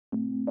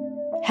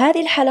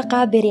هذه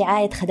الحلقة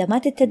برعاية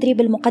خدمات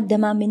التدريب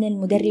المقدمة من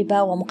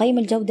المدربة ومقيم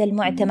الجودة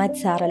المعتمد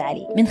سارة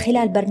العلي. من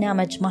خلال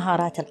برنامج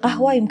مهارات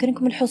القهوة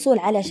يمكنكم الحصول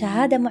على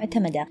شهادة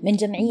معتمدة من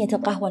جمعية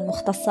القهوة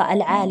المختصة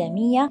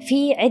العالمية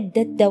في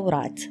عدة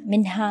دورات،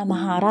 منها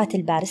مهارات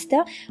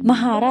الباريستا،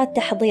 مهارات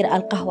تحضير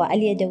القهوة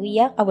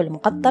اليدوية أو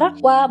المقطرة،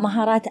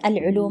 ومهارات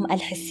العلوم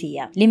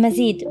الحسية.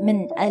 لمزيد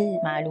من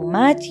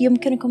المعلومات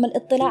يمكنكم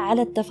الاطلاع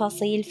على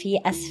التفاصيل في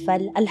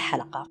أسفل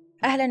الحلقة.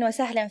 أهلا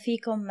وسهلا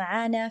فيكم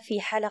معنا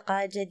في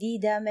حلقة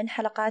جديدة من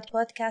حلقات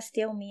بودكاست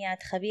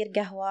يوميات خبير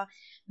قهوة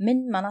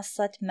من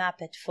منصة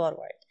مابت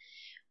فورورد،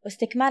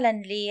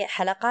 واستكمالا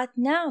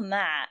لحلقاتنا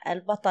مع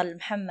البطل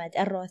محمد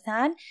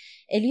الروثان.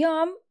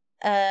 اليوم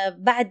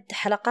بعد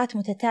حلقات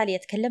متتالية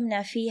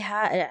تكلمنا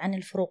فيها عن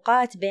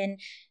الفروقات بين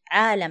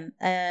عالم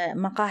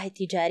مقاهي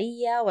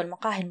تجارية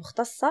والمقاهي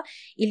المختصة.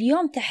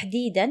 اليوم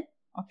تحديدا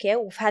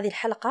وفي هذه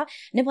الحلقة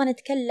نبغى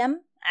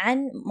نتكلم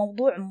عن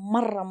موضوع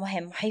مرة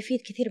مهم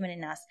وحيفيد كثير من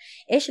الناس.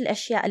 إيش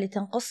الأشياء اللي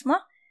تنقصنا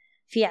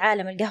في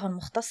عالم القهوة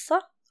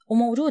المختصة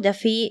وموجودة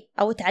في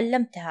أو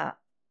تعلمتها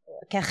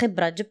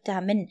كخبرة جبتها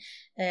من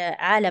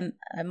عالم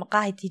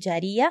مقاهي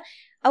تجارية،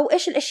 أو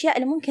إيش الأشياء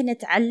اللي ممكن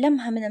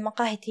نتعلمها من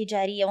المقاهي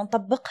التجارية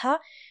ونطبقها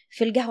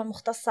في القهوة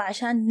المختصة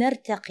عشان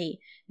نرتقي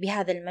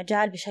بهذا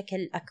المجال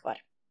بشكل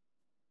أكبر.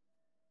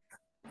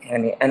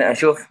 يعني أنا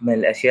أشوف من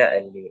الأشياء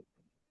اللي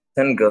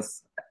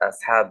تنقص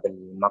أصحاب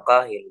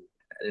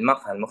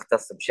المقهى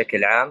المختص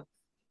بشكل عام،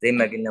 زي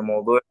ما قلنا،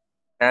 موضوع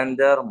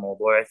الستاندر،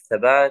 موضوع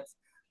الثبات،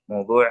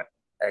 موضوع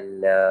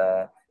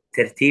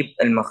ترتيب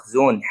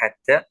المخزون.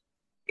 حتى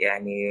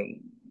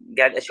يعني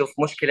قاعد أشوف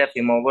مشكلة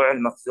في موضوع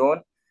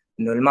المخزون،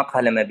 إنه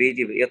المقهى لما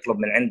بيجي يطلب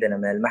من عندنا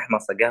من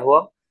المحمصة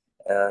قهوة،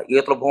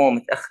 يطلب هو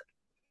متأخر،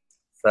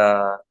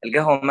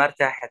 فالقهوة ما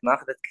ارتاحت، ما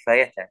أخذت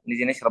كفايتها،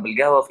 نجي نشرب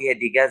القهوة فيها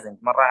ديجازنج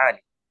مرة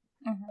عالي.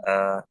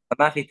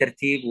 فما في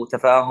ترتيب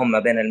وتفاهم ما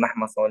بين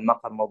المحمصة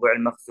والمقهى، موضوع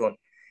المخزون.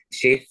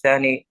 الشيء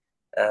الثاني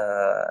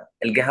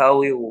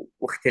القهاوي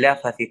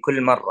واختلافها في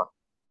كل مرة.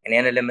 يعني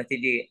أنا لما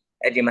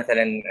أجي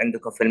مثلا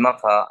عندكم في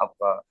المقهى،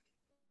 أبغى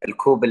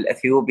الكوب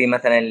الأثيوبي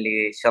مثلا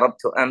اللي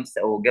شربته أمس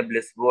أو قبل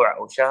أسبوع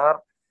أو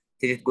شهر،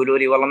 تيجي تقولوا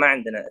لي والله ما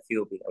عندنا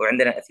أثيوبي، أو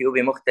عندنا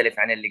أثيوبي مختلف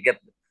عن اللي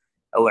قبله،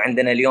 أو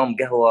عندنا اليوم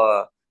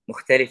قهوة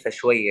مختلفة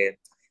شوية.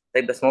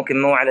 طيب بس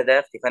ممكن مو على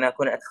ذاكتي، فأنا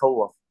أكون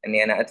أتخوف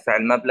إني أنا أدفع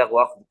المبلغ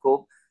وأخذ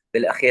كوب،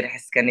 بالأخير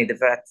أحس كأني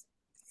دفعت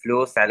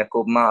فلوس على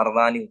كوب ما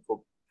أرضاني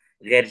وكوب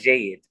غير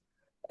جيد.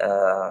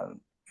 آه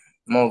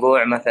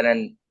موضوع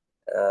مثلا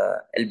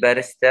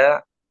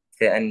الباريستا،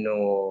 في أنه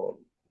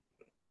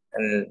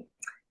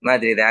ما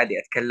أدري إذا عادي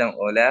أتكلم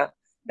أو لا،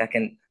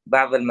 لكن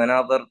بعض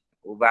المناظر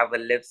وبعض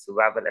اللبس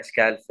وبعض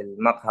الأشكال في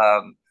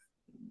المقهى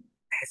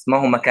أحس ما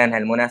هو مكانها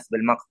المناسب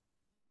المقهى.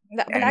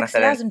 لا يعني بالعكس،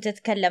 مثلا لازم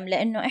تتكلم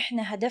لأنه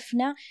إحنا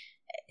هدفنا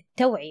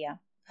توعية.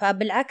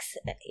 فبالعكس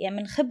يعني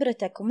من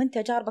خبرتك ومن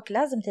تجاربك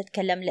لازم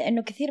تتكلم،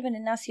 لأنه كثير من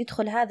الناس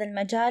يدخل هذا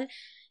المجال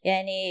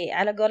يعني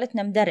على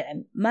قولتنا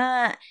مدرعم،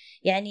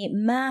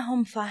 ما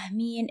هم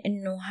فاهمين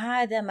إنه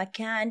هذا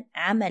مكان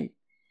عمل،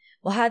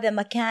 وهذا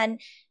مكان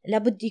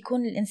لابد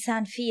يكون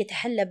الإنسان فيه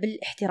يتحلى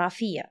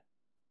بالاحترافية.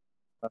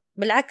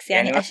 بالعكس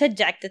يعني يعني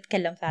أشجعك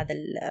تتكلم في هذا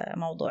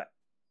الموضوع.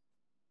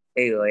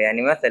 ايوه،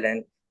 يعني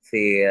مثلا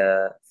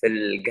في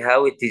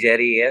القهاوي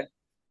التجاريه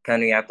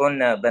كانوا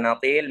يعطونا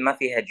بناطيل ما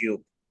فيها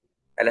جيوب،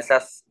 على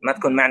اساس ما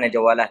تكون معنا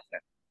جوالاتنا،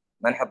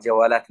 ما نحط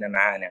جوالاتنا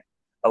معانا،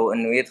 او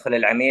انه يدخل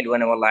العميل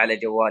وانا والله على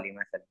جوالي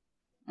مثلا.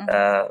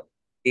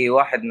 في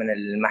واحد من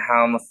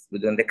المحامص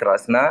بدون ذكر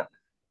اسماء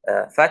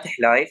فاتح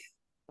لايف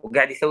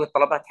وقاعد يسوي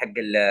الطلبات حق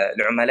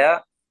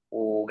العملاء،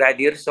 وقاعد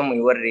يرسم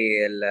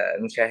ويوري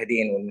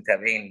المشاهدين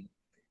والمتابعين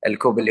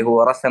الكوب اللي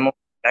هو رسمه،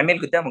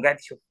 العميل قدامه قاعد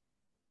يشوف.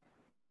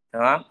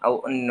 تمام.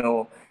 او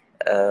انه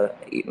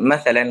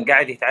مثلا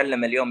قاعد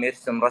يتعلم اليوم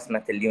يرسم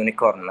رسمة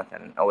اليونيكورن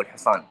مثلا او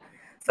الحصان،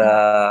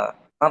 فما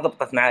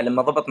ضبطت معاه.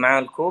 لما ضبط معاه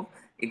الكوب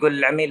يقول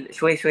للعميل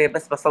شوي شوي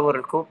بس بصور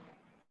الكوب،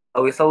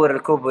 او يصور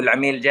الكوب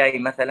والعميل جاي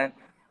مثلا.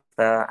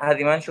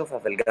 فهذه ما نشوفها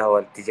في القهوة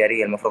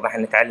التجارية، المفروض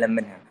احنا نتعلم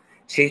منها.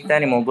 الشيء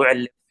الثاني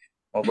موضوع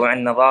موضوع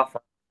النظافة،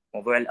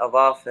 موضوع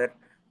الأظافر،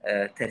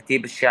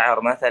 ترتيب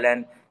الشعر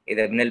مثلا،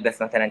 إذا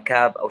بنلبس مثلا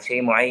كاب أو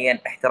شيء معين،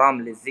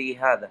 احترام للزي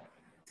هذا.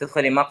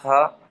 تدخلي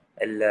مقهى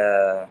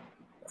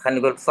خلينا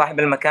نقول صاحب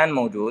المكان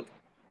موجود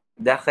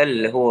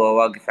داخل، هو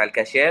واقف على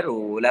الكاشير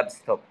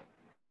ولابس ثوب،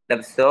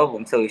 لابس ثوب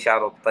ومسوي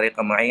شعره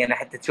بطريقة معينة،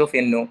 حتى تشوفي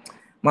إنه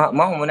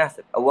ما هو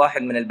مناسب. أو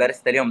واحد من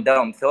الباريستا اليوم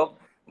داوم ثوب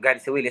وقاعد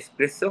يسوي لي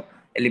اسبريسو،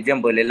 اللي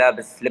بجنبه اللي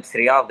لابس لبس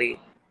رياضي،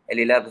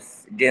 اللي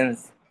لابس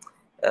جينز.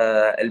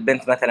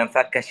 البنت مثلا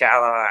فاكه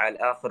شعرها على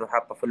الاخر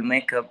وحاطه فول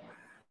ميك اب،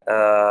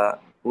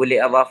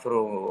 واللي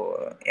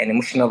اظافره يعني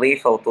مش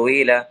نظيفه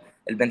وطويله،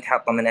 البنت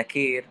حاطه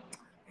مناكير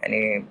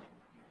يعني.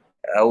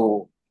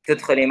 او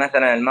تدخلي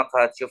مثلا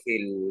المقهى تشوفي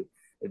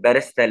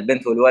الباريستا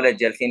البنت والولد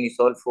جالسين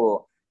يسولفوا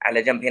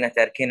على جنب هنا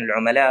تاركين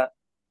العملاء.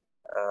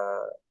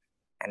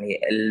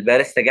 يعني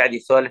الباريستا قاعد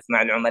يسولف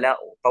مع العملاء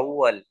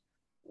وطول،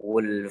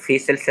 وفي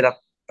سلسله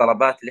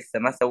طلبات لسه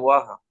ما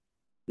سواها،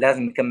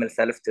 لازم يكمل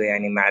سالفته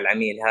يعني مع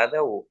العميل هذا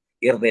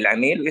ويرضي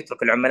العميل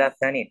ويترك العملاء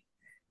الثانيين.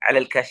 على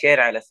الكاشير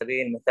على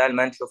سبيل المثال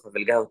ما نشوفه في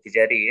القهوة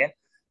التجارية،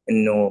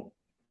 إنه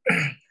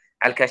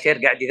على الكاشير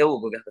قاعد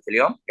يذوق قهوة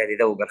اليوم، قاعد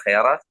يذوق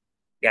الخيارات،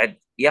 قاعد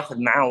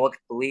ياخذ معاه وقت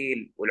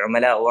طويل،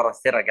 والعملاء ورا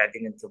السرة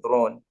قاعدين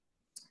ينتظرون.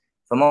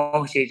 فما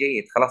هو شيء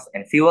جيد. خلاص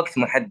يعني في وقت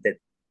محدد،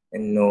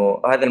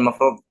 إنه هذا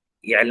المفروض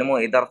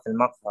يعلموه إدارة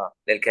المقهى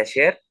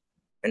للكاشير،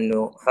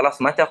 إنه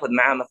خلاص ما تاخذ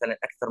معاه مثلا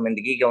أكثر من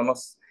دقيقة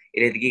ونص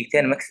إلى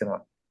دقيقتين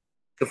ماكسيموم.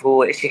 شوف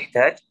هو ايش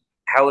يحتاج،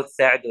 حاول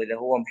تساعده اذا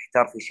هو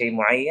محتار في شيء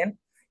معين.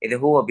 اذا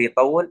هو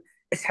بيطول،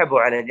 اسحبه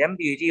على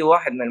جنب، يجي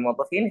واحد من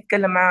الموظفين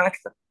يتكلم معاه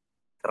اكثر.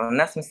 ترى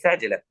الناس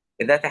مستعجله،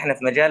 بالذات احنا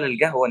في مجال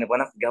القهوه نبغى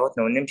ناخذ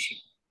قهوتنا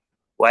ونمشي.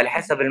 وعلى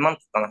حسب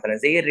المنطقه، مثلا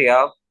زي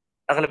الرياض،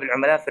 اغلب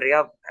العملاء في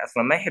الرياض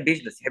اصلا ما يحب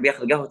يجلس، يحب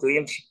ياخذ قهوته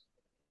ويمشي.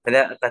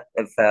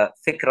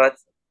 ففكره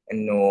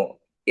انه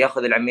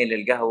ياخذ العميل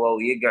القهوه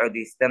ويقعد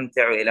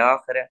يستمتع والى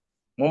اخره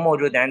مو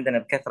موجوده عندنا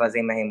بكثره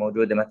زي ما هي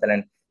موجوده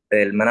مثلا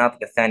في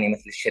المناطق الثانيه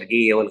مثل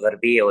الشرقيه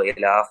والغربيه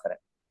والى اخره.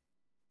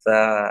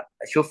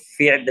 فاشوف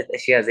في عده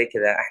اشياء زي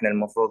كذا احنا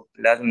المفروض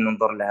لازم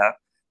ننظر لها.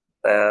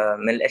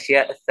 من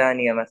الاشياء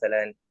الثانيه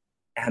مثلا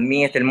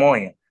اهميه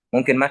المويه،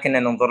 ممكن ما كنا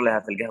ننظر لها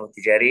في القهوه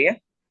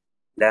التجاريه،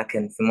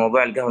 لكن في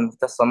موضوع القهوه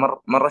المختصه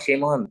مره شيء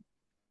مهم.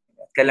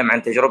 اتكلم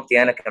عن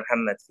تجربتي انا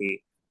كمحمد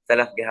في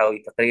 3 قهاوي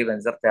تقريبا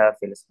زرتها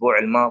في الاسبوع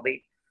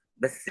الماضي،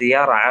 بس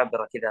زياره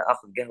عابره كذا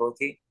اخذ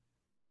قهوتي.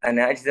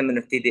 انا اجزم انه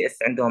التي دي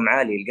اس عندهم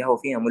عالي، القهوه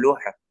فيها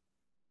ملوحه،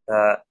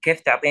 فكيف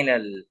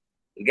تعطينا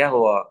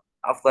القهوه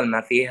افضل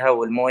ما فيها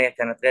والمويه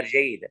كانت غير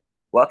جيده؟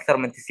 واكثر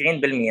من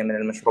 90% من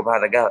المشروب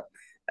هذا قهوه،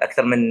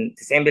 اكثر من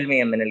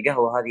 90% من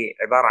القهوه هذه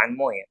عباره عن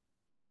مويه.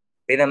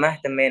 فاذا ما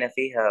اهتمينا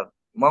فيها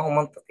ما هو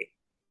منطقي.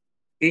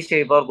 في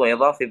شيء برضو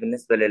اضافي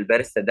بالنسبه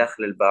للباريستا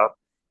داخل البار،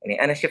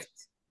 يعني انا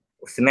شفت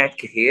وسمعت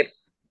كثير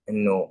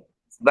انه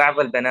بعض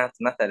البنات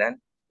مثلا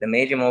لما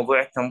يجي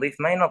موضوع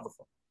التنظيف ما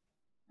ينظفوا.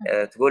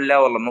 تقول لا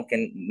والله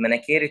ممكن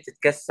مناكيري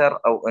تتكسر،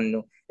 او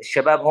انه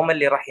الشباب هم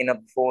اللي راح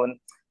ينظفون،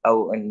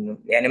 او انه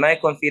يعني ما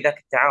يكون في ذاك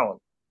التعاون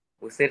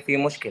ويصير في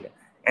مشكله.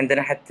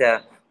 عندنا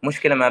حتى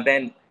مشكله ما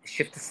بين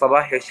الشفت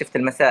الصباحي والشفت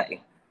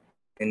المسائي،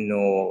 انه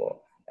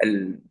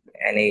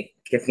يعني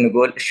كيف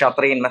نقول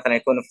الشاطرين مثلا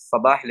يكونوا في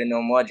الصباح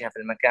لانهم مواجهه في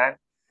المكان،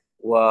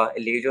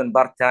 واللي يجون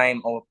بارت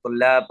تايم او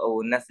الطلاب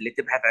او الناس اللي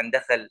تبحث عن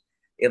دخل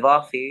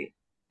اضافي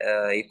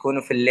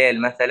يكونوا في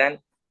الليل مثلا.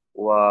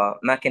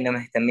 وما كنا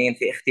مهتمين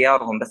في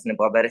اختيارهم، بس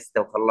نبغى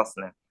باريستا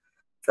وخلصنا.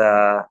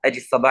 فاجي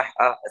الصباح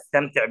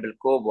استمتع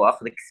بالكوب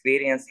واخذ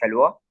اكسبيرينس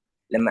حلوه،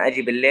 لما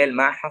اجي بالليل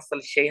ما احصل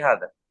الشيء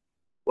هذا،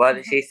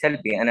 وهذا شيء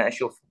سلبي انا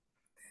اشوفه.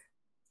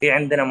 في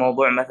عندنا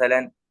موضوع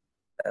مثلا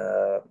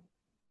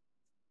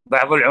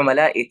بعض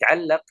العملاء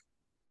يتعلق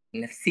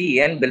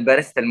نفسيا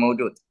بالباريستا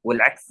الموجود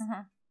والعكس.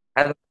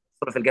 هذا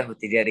يحصل في القهوه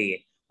التجاريه.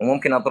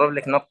 وممكن اضرب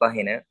لك نقطه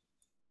هنا،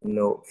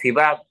 انه في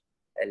بعض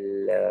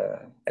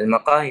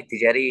المقاهي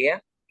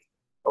التجاريه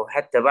او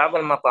حتى بعض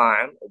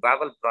المطاعم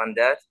وبعض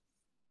البراندات،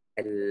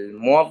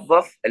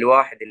 الموظف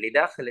الواحد اللي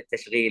داخل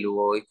التشغيل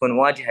ويكون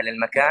واجهه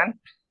للمكان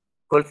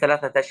كل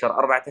 3 اشهر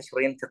 4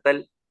 اشهر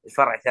ينتقل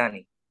لفرع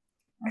ثاني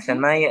عشان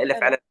ما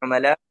يألف على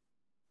العملاء،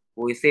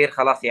 ويصير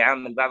خلاص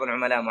يعامل بعض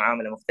العملاء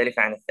معامله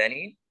مختلفه عن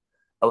الثانيين.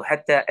 او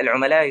حتى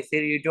العملاء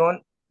يصير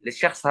يجون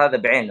للشخص هذا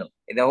بعينه،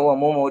 اذا هو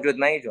مو موجود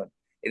ما يجون.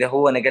 اذا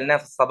هو نقلناه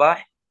في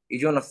الصباح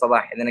يجون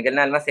الصباح، اذا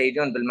نقلناه المساء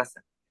يجون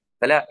بالمساء.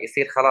 فلا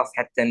يصير خلاص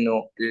حتى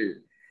انه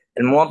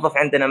الموظف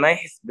عندنا ما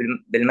يحس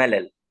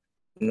بالملل،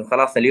 انه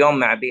خلاص اليوم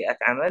مع بيئة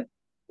عمل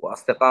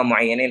واصدقاء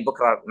معينين،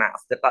 بكره مع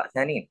اصدقاء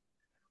ثانيين.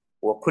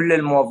 وكل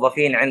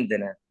الموظفين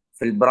عندنا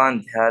في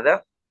البراند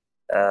هذا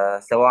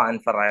سواء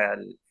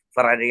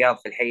فرع الرياض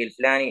في الحي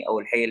الفلاني او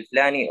الحي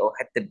الفلاني او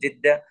حتى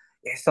بجدة،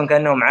 يحسون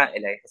كأنهم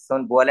عائلة،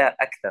 يحسون بولاء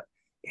اكثر،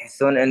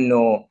 يحسون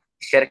انه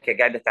الشركة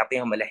قاعدة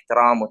تعطيهم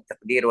الاحترام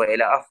والتقدير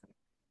والى اخره.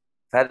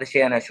 فهذا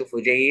الشيء انا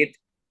اشوفه جيد،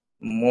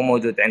 مو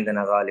موجود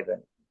عندنا غالبا.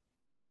 بس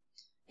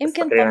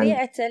يمكن تقريبا.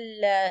 طبيعة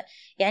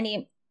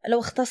يعني لو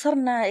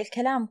اختصرنا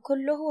الكلام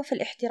كله هو في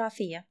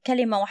الاحترافية،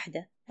 كلمة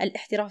واحدة،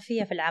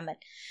 الاحترافية في العمل،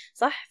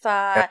 صح؟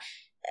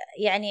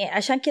 يعني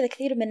عشان كذا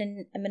كثير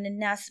من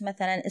الناس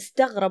مثلا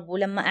استغربوا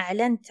لما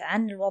أعلنت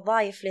عن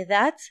الوظائف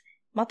لذات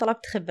ما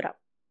طلبت خبرة.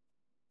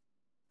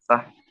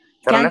 صح،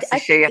 ترى كانت نفس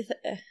الشيء.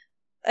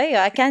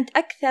 أيوة، كانت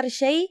أكثر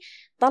شيء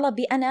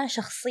طلبي أنا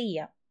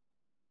شخصية.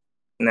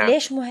 نعم.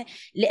 ليش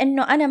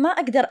لأنه أنا ما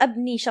أقدر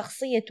أبني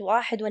شخصية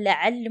واحد ولا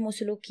أعلمه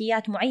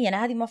سلوكيات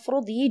معينة، هذه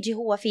مفروض يجي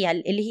هو فيها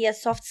اللي هي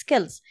soft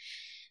skills،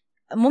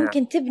 نعم.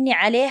 ممكن تبني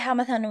عليها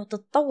مثلا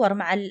وتتطور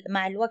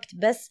مع الوقت.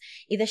 بس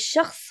إذا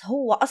الشخص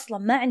هو أصلا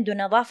ما عنده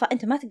نظافة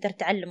أنت ما تقدر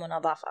تعلمه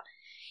نظافة.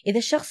 إذا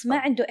الشخص ما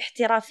عنده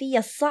احترافية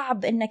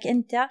صعب إنك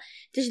أنت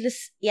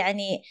تجلس،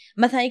 يعني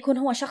مثلا يكون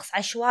هو شخص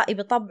عشوائي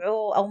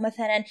بطبعه أو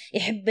مثلا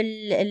يحب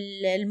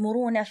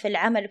المرونة في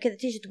العمل وكذا،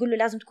 تيجي تقول له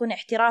لازم تكون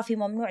احترافي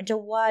ممنوع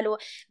جواله،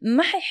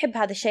 ما حيحب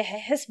هذا الشيء،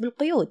 حيحس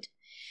بالقيود.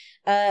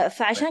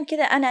 فعشان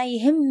كذا أنا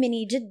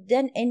يهمني جدا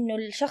إنه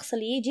الشخص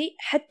اللي يجي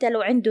حتى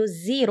لو عنده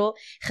زيرو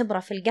خبرة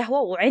في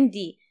القهوة،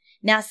 وعندي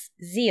ناس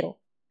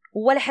زيرو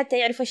ولا حتى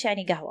يعرفوا إيش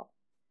يعني قهوة،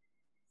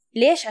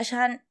 ليش؟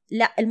 عشان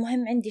لا،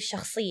 المهم عندي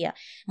الشخصية،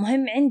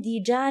 مهم عندي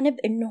جانب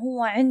إنه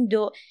هو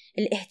عنده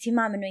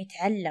الاهتمام إنه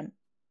يتعلم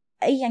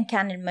أيا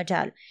كان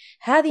المجال.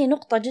 هذه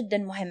نقطة جدا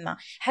مهمة.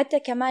 حتى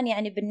كمان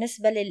يعني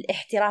بالنسبة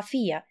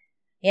للاحترافية،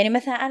 يعني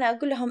مثلا أنا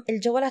أقول لهم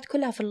الجوالات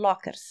كلها في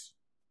اللوكرز،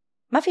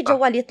 ما في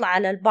جوال يطلع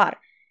على البار،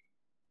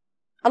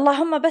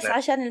 اللهم بس نعم.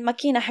 عشان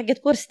الماكينة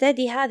حقت بور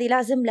ستدي هذه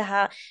لازم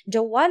لها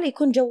جوال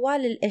يكون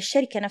جوال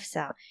الشركة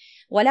نفسها،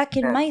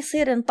 ولكن ما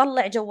يصير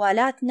نطلع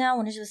جوالاتنا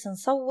ونجلس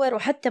نصور،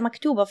 وحتى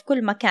مكتوبة في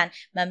كل مكان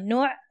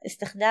ممنوع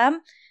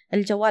استخدام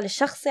الجوال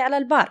الشخصي على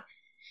البار.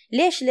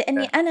 ليش؟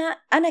 لأني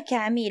أنا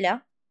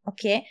كعميلة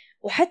أوكي،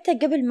 وحتى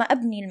قبل ما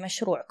أبني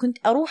المشروع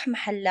كنت أروح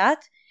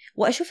محلات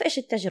وأشوف إيش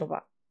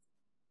التجربة،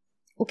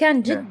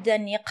 وكان جدا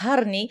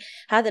يقهرني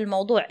هذا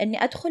الموضوع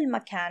إني أدخل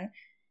مكان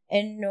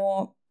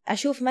إنه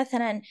أشوف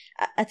مثلا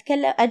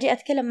أجي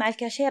أتكلم مع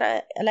الكاشير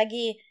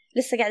ألاقيه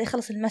لسه قاعد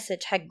يخلص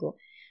المسج حقه،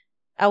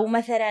 أو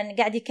مثلا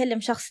قاعد يكلم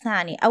شخص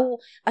ثاني، أو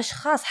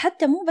أشخاص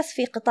حتى مو بس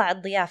في قطاع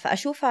الضيافة،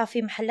 أشوفها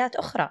في محلات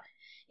أخرى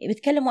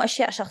بيتكلموا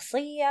أشياء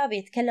شخصية،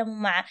 بيتكلموا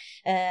مع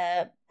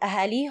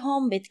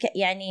أهاليهم،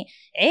 يعني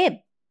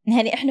عيب.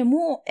 يعني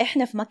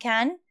إحنا في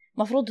مكان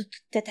مفروض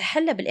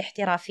تتحلى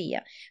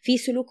بالاحترافية، في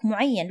سلوك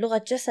معين،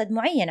 لغة جسد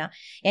معينة.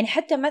 يعني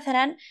حتى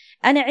مثلا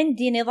أنا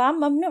عندي نظام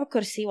ممنوع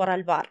كرسي وراء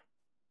البار،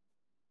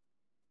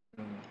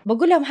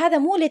 بقول لهم هذا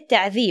مو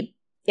للتعذيب،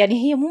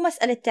 يعني هي مو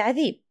مسألة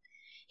تعذيب،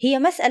 هي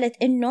مسألة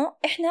إنه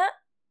إحنا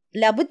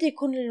لابد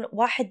يكون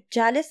الواحد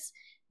جالس،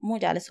 مو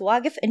جالس،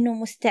 واقف، إنه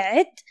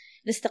مستعد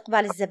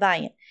لاستقبال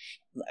الزباين.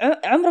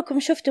 عمركم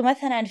شفتوا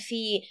مثلا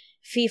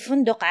في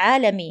فندق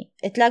عالمي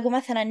تلاقوا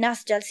مثلا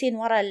ناس جالسين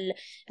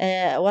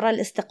وراء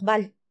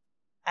الاستقبال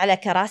على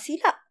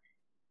كراسي؟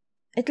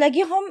 لا،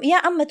 تلاقيهم يا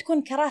أما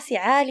تكون كراسي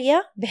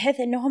عالية بحيث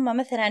إنه هم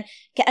مثلا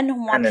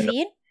كأنهم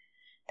واقفين،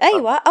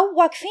 أيوة، أو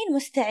واقفين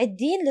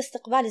مستعدين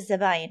لاستقبال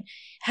الزباين.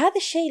 هذا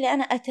الشيء اللي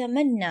أنا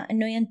أتمنى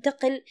أنه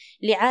ينتقل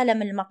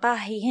لعالم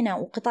المقاهي هنا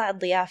وقطاع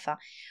الضيافة.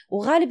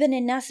 وغالبا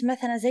الناس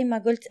مثلا زي ما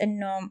قلت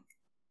أنه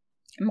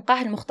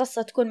المقاهي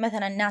المختصة تكون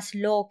مثلا ناس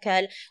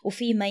لوكال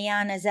وفي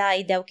ميانة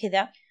زايدة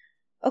وكذا،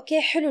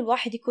 أوكي حلو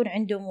الواحد يكون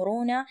عنده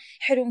مرونة،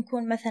 حلو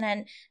نكون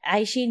مثلا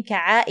عايشين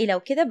كعائلة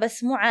وكذا،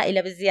 بس مو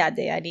عائلة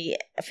بالزيادة، يعني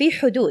في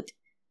حدود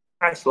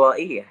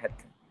عشوائية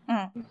حتى.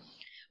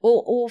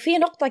 وفي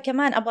نقطة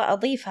كمان أبغى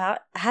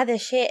أضيفها، هذا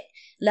شيء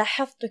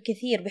لاحظته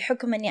كثير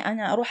بحكم أني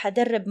أنا أروح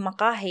أدرب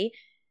مقاهي،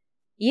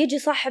 يجي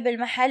صاحب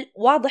المحل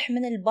واضح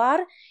من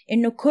البار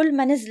أنه كل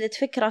ما نزلت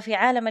فكرة في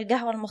عالم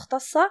القهوة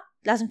المختصة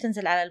لازم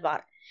تنزل على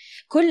البار،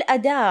 كل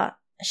أداة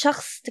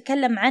شخص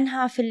تكلم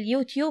عنها في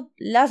اليوتيوب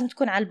لازم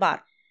تكون على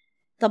البار.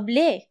 طب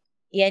ليه؟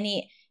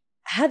 يعني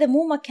هذا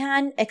مو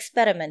مكان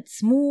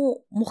experiments،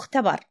 مو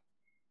مختبر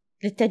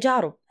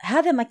للتجارب،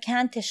 هذا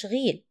مكان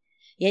تشغيل.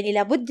 يعني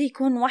لابد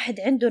يكون واحد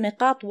عنده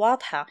نقاط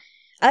واضحة.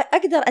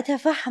 أقدر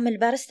أتفهم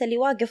الباريستا اللي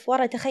واقف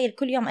ورا، تخيل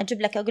كل يوم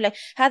أجيب لك أقول لك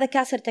هذا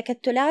كاسر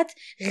تكتلات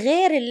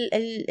غير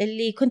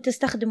اللي كنت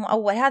استخدمه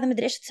أول، هذا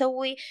مدري إيش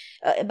تسوي،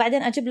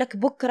 بعدين أجيب لك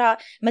بكرة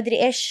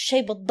مدري إيش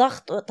شيء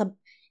بالضغط. طب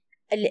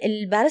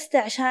الباريستا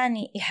عشان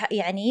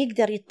يعني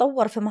يقدر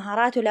يتطور في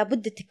مهاراته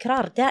لابد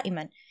التكرار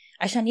دائما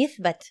عشان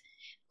يثبت.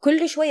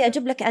 كل شوية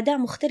أجيب لك أداة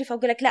مختلفة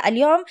وأقول لك لا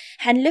اليوم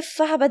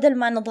حنلفها بدل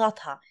ما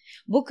نضغطها،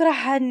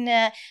 بكرة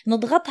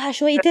نضغطها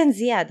شويتين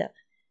زيادة.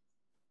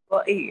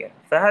 عشوائية،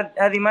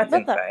 فهذه ما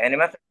بالضبط. تنفع. يعني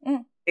مثلا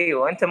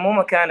ايوه، انت مو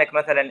مكانك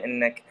مثلا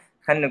انك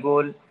خلينا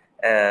نقول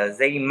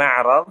زي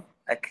معرض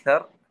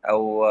اكثر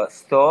او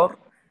ستور،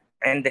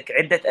 عندك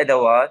عدة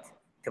ادوات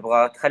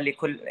تبغى تخلي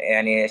كل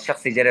يعني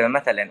الشخص يجربها.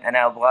 مثلا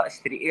انا ابغى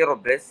اشتري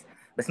ايروبريس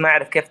بس ما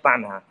اعرف كيف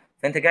طعمها،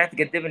 فانت قاعد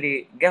تقدم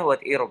لي قهوة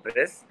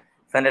ايروبريس،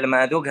 فانا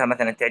لما اذوقها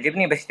مثلا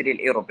تعجبني بشتري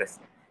الايروبريس.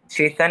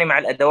 الشيء الثاني مع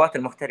الادوات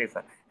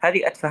المختلفة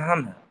هذه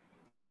اتفهمها،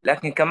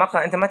 لكن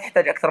كمقهى انت ما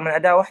تحتاج اكثر من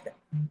اداة واحدة.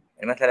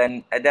 يعني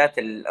مثلا أداة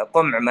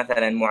القمع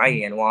مثلا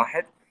معين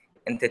واحد،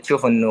 أنت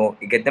تشوف إنه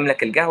يقدم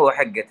لك القهوة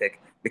حقتك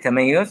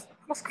بتميز،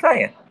 خلاص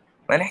كفاية،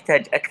 ما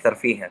نحتاج أكثر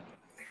فيها.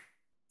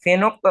 في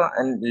نقطة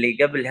اللي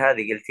قبل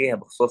هذه قلتيها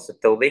بخصوص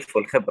التوظيف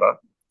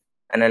والخبرة،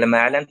 أنا لما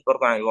أعلنت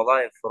برضو عن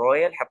الوظائف في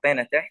رويال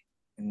حطينا تحت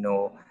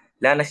إنه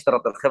لا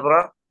نشترط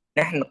الخبرة،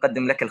 نحن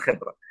نقدم لك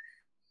الخبرة.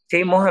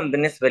 شيء مهم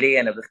بالنسبة لي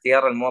أنا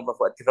باختيار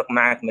الموظف، وأتفق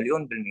معك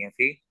مليون بالمية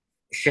فيه،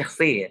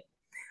 الشخصية.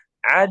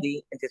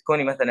 عادي انت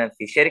تكوني مثلا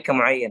في شركه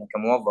معينه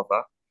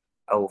كموظفه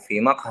او في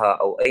مقهى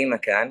او اي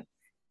مكان،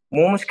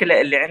 مو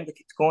مشكله اللي عندك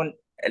تكون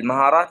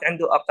المهارات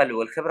عنده اقل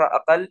والخبره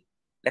اقل،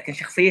 لكن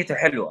شخصيته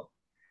حلوه.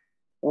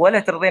 ولا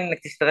ترضين انك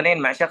تشتغلين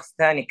مع شخص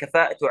ثاني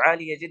كفاءته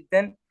عاليه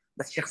جدا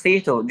بس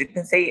شخصيته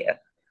جدا سيئه،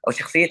 او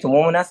شخصيته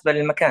مو مناسبه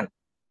للمكان.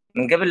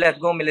 من قبل لا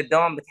تقومي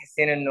للدوام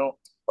بتحسين انه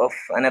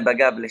اوف انا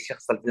بقابل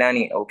الشخص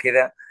الفلاني او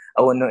كذا،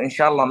 او انه ان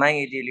شاء الله ما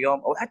يجي اليوم،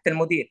 او حتى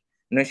المدير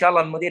انه ان شاء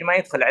الله المدير ما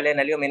يدخل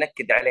علينا اليوم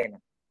ينكد علينا.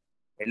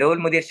 اللي هو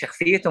المدير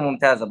شخصيته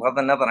ممتازه بغض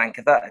النظر عن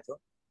كفاءته،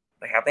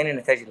 راح يعطيني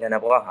النتائج اللي انا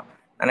ابغاها.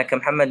 انا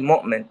كمحمد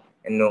مؤمن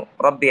انه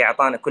ربي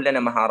اعطانا كلنا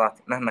مهارات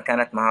مهما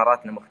كانت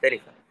مهاراتنا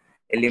مختلفه،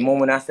 اللي مو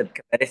مناسب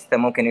كباريستا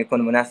ممكن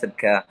يكون مناسب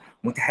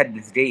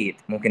كمتحدث جيد،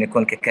 ممكن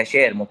يكون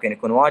ككاشير، ممكن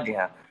يكون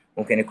واجهة،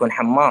 ممكن يكون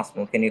حماس،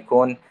 ممكن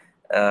يكون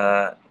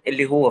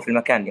اللي هو في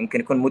المكان، يمكن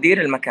يكون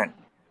مدير المكان،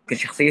 يمكن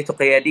شخصيته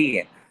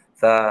قيادية.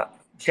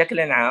 فبشكل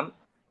عام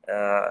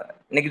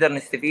نقدر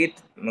نستفيد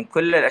من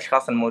كل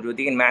الأشخاص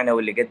الموجودين معنا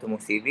واللي قدموا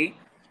سي في.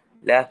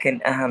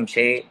 لكن أهم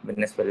شيء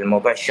بالنسبة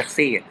للموضوع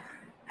الشخصية،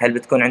 هل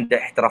بتكون عنده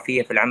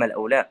احترافية في العمل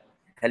أو لا؟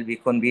 هل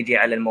بيكون بيجي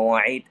على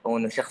المواعيد أو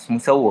إنه شخص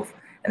مسوف؟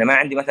 أنا ما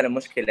عندي مثلا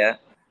مشكلة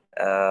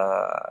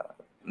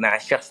مع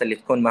الشخص اللي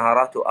تكون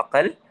مهاراته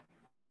أقل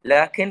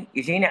لكن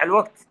يجيني على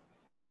الوقت،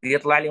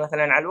 يطلع لي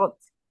مثلا على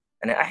الوقت.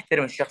 أنا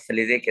أحترم الشخص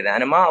اللي زي كذا،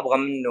 أنا ما أبغى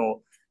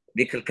منه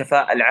ذيك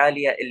الكفاءة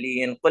العالية اللي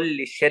ينقل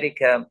لي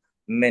الشركة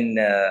من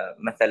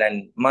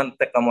مثلا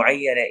منطقة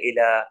معينة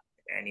إلى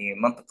يعني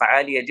منطقة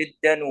عالية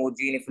جدا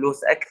وتجيني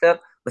فلوس أكثر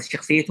بس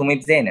شخصيته مي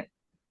بزينة.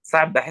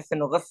 صعب، بحس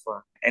إنه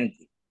غصة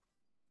عندي.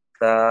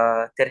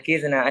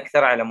 فتركيزنا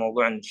أكثر على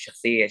موضوع إن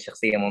الشخصية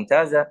شخصية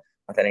ممتازة،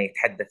 مثلا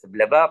يتحدث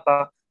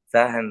بلباقة،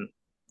 فاهم،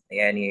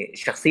 يعني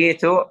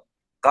شخصيته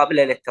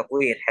قابلة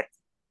للتطوير، حتى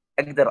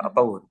أقدر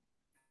أطور.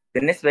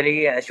 بالنسبة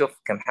لي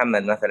أشوف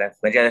كمحمد مثلا في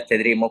مجال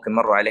التدريب ممكن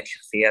مروا عليك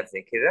شخصيات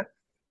زي كذا،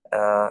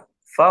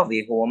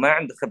 فاضي، هو ما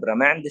عنده خبرة،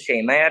 ما عنده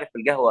شيء، ما يعرف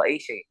القهوة أي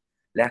شيء،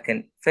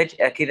 لكن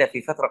فجأة كذا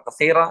في فترة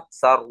قصيرة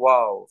صار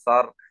واو،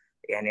 صار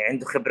يعني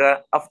عنده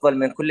خبرة أفضل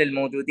من كل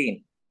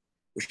الموجودين.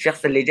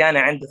 والشخص اللي جانا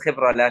عنده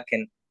خبرة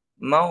لكن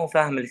ما هو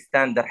فاهم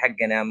الستاندر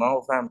حقنا، ما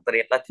هو فاهم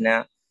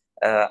طريقتنا،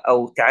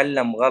 أو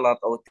تعلم غلط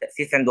أو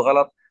التأسيس عنده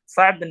غلط،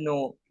 صعب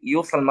إنه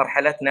يوصل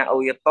مرحلتنا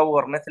أو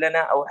يتطور مثلنا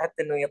أو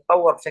حتى إنه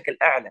يتطور بشكل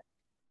أعلى.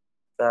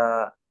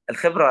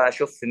 فالخبرة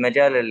أشوف في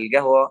مجال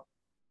القهوة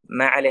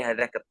ما عليها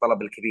ذاك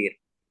الطلب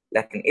الكبير،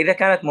 لكن إذا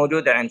كانت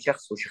موجودة عند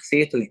شخص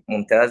وشخصيته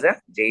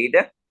ممتازة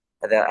جيدة،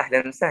 هذا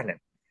أهلا وسهلا.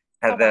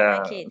 طبعا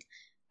هذا أكيد.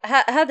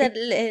 هذا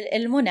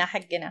المنى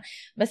حقنا.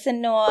 بس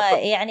إنه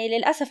يعني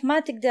للأسف ما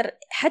تقدر،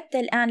 حتى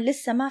الآن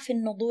لسه ما في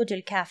النضوج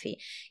الكافي.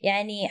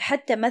 يعني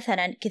حتى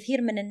مثلا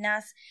كثير من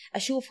الناس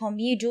أشوفهم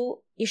يجوا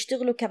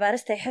يشتغلوا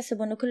كباريستا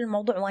يحسبوا إنه كل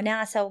الموضوع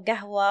وناسة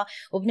وقهوة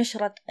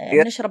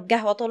بنشرب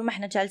قهوة طول ما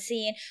إحنا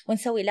جالسين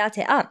ونسوي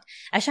لاتي آرت.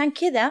 عشان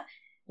كذا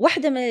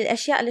واحدة من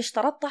الأشياء اللي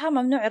اشترطتها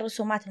ممنوع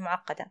الرسومات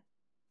المعقدة.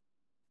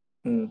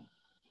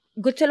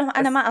 قلت لهم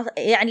أنا ما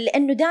يعني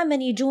لأنه دائما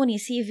يجوني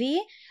سي في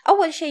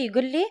أول شيء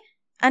يقول لي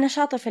أنا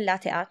شاطر في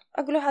اللاتي آرت.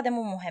 أقول له هذا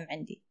مو مهم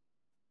عندي.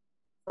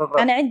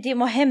 أنا عندي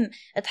مهم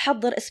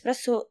تحضر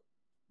إسبريسو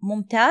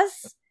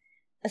ممتاز،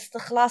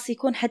 استخلاص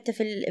يكون حتى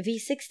في ال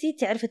V60،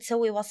 تعرف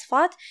تسوي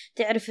وصفات،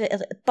 تعرف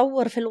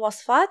تطور في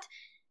الوصفات،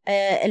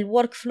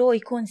 الورك فلو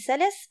يكون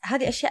سلس.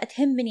 هذه أشياء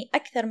تهمني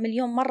أكثر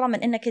مليون مرة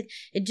من إنك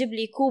تجيب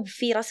لي كوب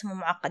فيه رسمة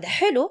معقدة.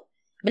 حلو،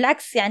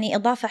 بالعكس يعني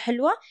إضافة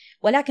حلوة،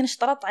 ولكن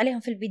اشترطت عليهم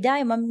في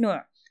البداية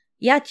ممنوع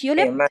يا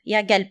تيولب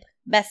يا قلب،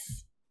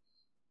 بس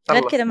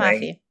غير كذا ما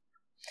في.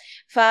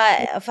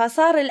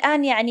 فصار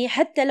الآن يعني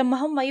حتى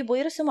لما هم يبغوا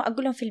يرسموا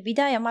أقول لهم في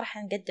البداية ما راح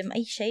نقدم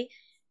أي شيء،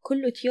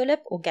 كله تيولب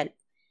وقلب.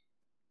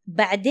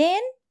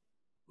 بعدين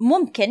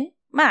ممكن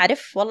ما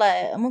أعرف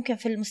والله، ممكن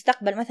في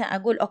المستقبل مثلا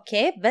أقول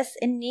أوكي، بس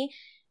إني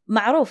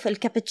معروف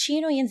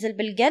الكابتشينو ينزل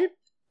بالقلب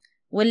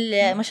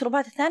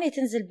والمشروبات الثانية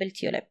تنزل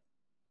بالتيولب،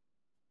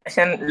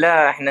 عشان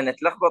لا احنا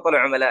نتلخبط ولا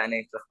عملائنا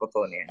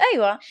يتلخبطون يعني.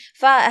 ايوه.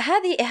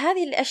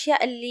 فهذه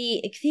الاشياء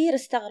اللي كثير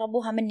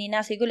استغربوها مني.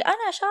 ناس يقول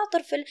انا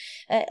شاطر في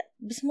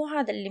بس مو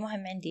هذا اللي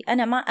مهم عندي.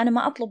 انا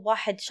ما اطلب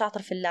واحد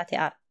شاطر في اللاتي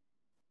ارت.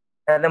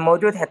 هذا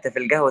موجود حتى في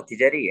القهوة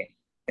التجارية،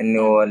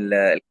 انه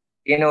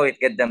الكابتشينو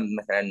يتقدم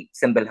مثلا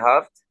سمبل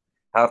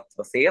هارت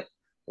بسيط،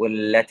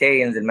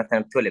 واللاتيه ينزل مثلا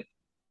بتولب،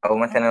 او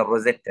مثلا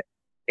روزيتا،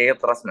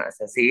 خيط رسمة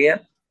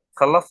أساسية،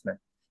 خلصنا.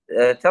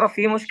 ترى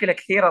في مشكلة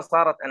كثيرة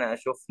صارت أنا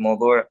أشوف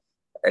موضوع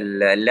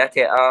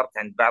اللاتيه آرت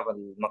عند بعض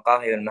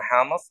المقاهي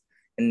والمحامص،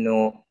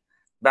 إنه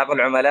بعض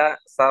العملاء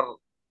صار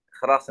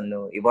خلاص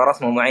إنه يبغى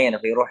رسمة معينة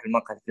فيروح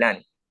المقهى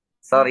الفلاني،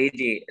 صار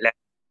يجي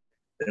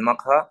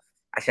المقهى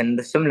عشان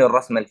نرسم له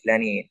الرسمة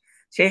الفلانية.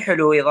 شيء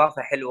حلو،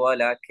 إضافة حلوة،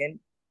 لكن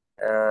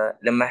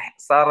لما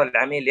صار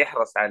العميل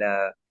يحرص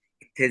على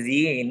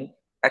التزيين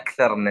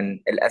أكثر من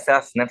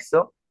الأساس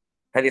نفسه،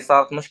 هذه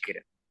صارت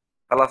مشكلة.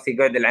 خلاص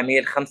يقعد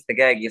العميل 5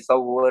 دقائق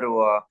يصور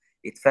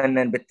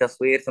ويتفنن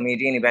بالتصوير، ثم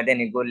يجيني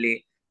بعدين يقول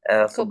لي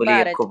صب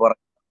لي الكوب،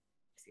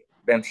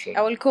 بمشي.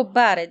 أو الكوب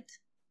بارد،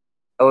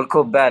 أو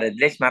الكوب بارد،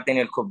 ليش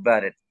معطيني الكوب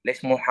بارد؟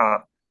 ليش مو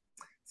حار؟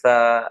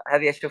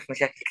 فهذه أشوف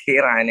مشاكل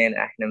كثيرة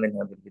عانينا إحنا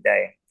منها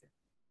بالبداية.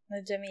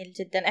 جميل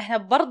جدا. احنا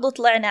برضو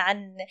طلعنا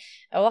عن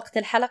وقت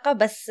الحلقة،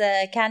 بس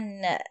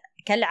كان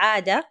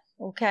كالعادة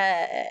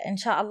إن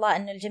شاء الله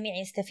أن الجميع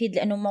يستفيد،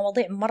 لأنه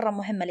مواضيع مرة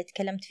مهمة اللي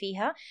تكلمت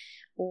فيها.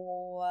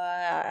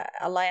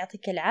 والله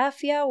يعطيك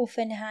العافية.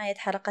 وفي نهاية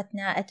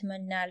حلقتنا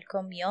أتمنى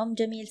لكم يوم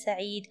جميل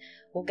سعيد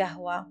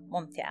وقهوة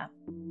ممتعة.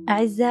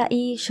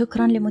 أعزائي،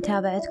 شكرا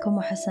لمتابعتكم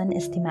وحسن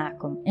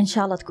استماعكم. إن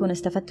شاء الله تكونوا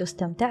استفدتوا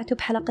واستمتعتوا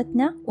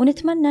بحلقتنا،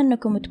 ونتمنى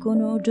أنكم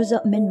تكونوا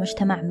جزء من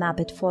مجتمع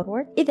مابت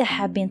فورورد. إذا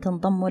حابين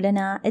تنضموا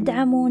لنا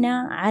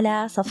ادعمونا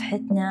على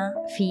صفحتنا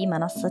في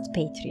منصة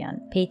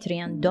باتريون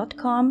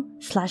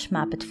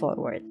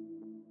patreon.com/mapitforward.